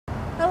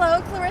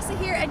Hello, Clarissa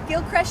here at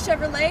Gilchrist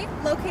Chevrolet,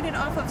 located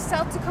off of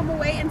South Tacoma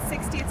Way and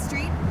 60th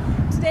Street.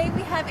 Today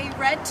we have a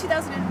red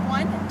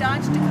 2001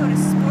 Dodge Dakota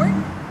Sport.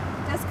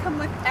 It does come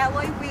with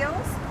alloy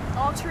wheels,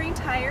 all-terrain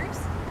tires,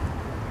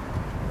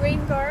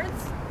 rain guards,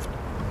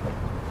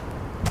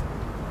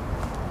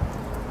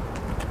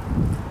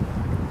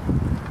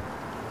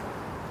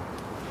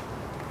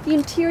 the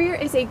interior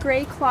is a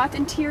gray cloth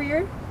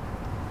interior.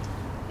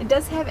 It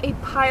does have a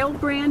Pyle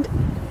brand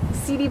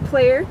CD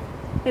player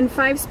and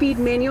 5-speed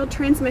manual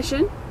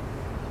transmission,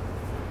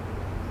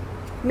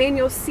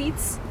 manual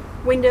seats,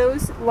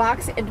 windows,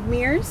 locks, and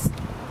mirrors.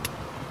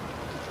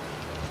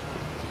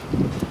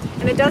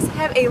 And it does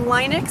have a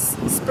Linux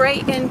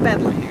spray-in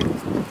bed liner.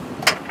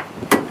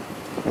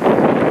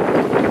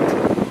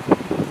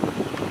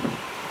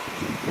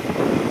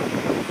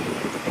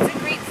 It's a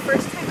great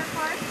first-timer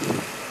car.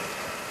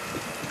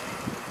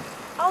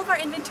 All of our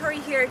inventory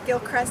here at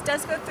Gilchrist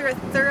does go through a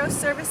thorough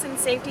service and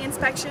safety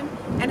inspection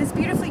and is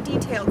beautifully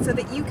detailed so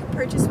that you can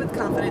purchase with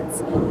confidence.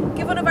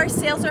 Give one of our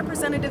sales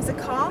representatives a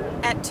call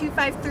at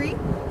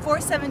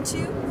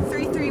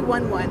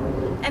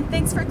 253-472-3311. And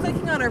thanks for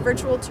clicking on our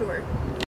virtual tour.